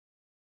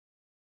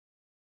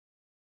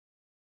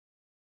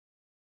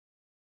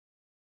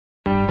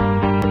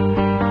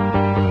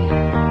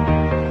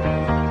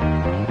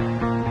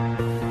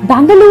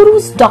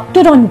Bangaluru's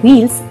doctor on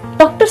wheels,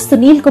 Dr.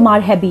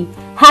 Sunilkumar Hebbi,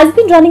 has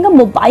been running a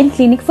mobile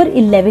clinic for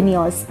 11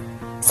 years.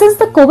 Since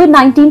the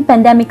COVID-19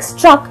 pandemic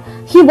struck,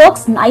 he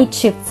works night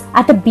shifts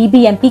at a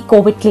BBMP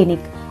COVID clinic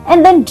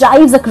and then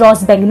drives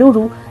across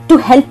Bangalore to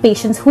help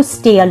patients who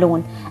stay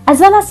alone,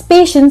 as well as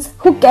patients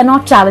who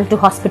cannot travel to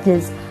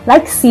hospitals,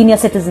 like senior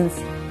citizens.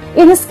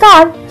 In his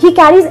car, he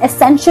carries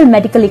essential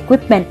medical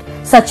equipment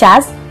such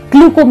as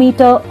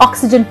glucometer,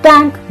 oxygen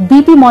tank,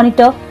 BP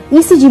monitor,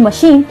 ECG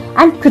machine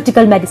and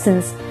critical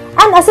medicines,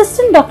 an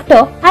assistant doctor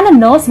and a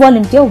nurse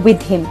volunteer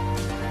with him.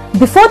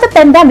 Before the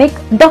pandemic,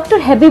 Dr.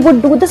 Hebbi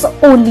would do this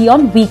only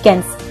on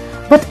weekends.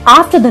 But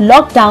after the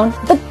lockdown,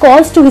 the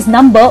calls to his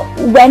number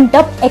went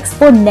up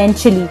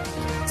exponentially.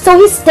 So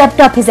he stepped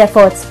up his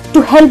efforts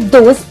to help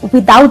those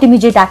without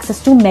immediate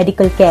access to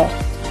medical care.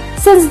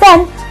 Since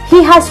then,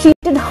 he has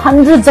treated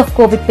hundreds of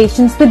COVID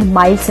patients with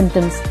mild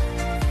symptoms.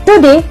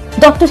 Today,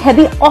 Dr.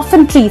 Hebbi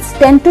often treats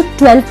 10 to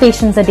 12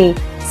 patients a day,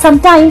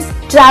 sometimes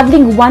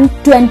traveling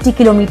 120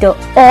 km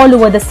all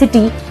over the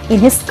city in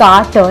his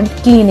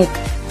car-turned-clinic.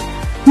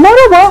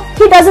 Moreover,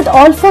 he does it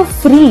all for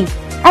free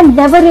and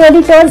never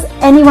really turns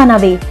anyone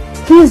away.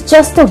 He is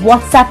just a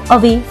WhatsApp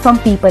away from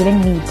people in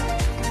need.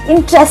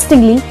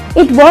 Interestingly,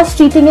 it was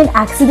treating an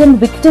accident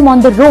victim on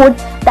the road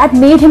that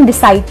made him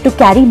decide to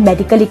carry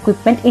medical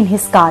equipment in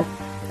his car.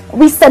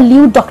 We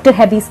salute Dr.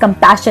 Hebbi's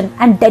compassion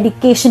and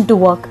dedication to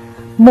work.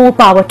 More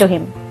power to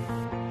him.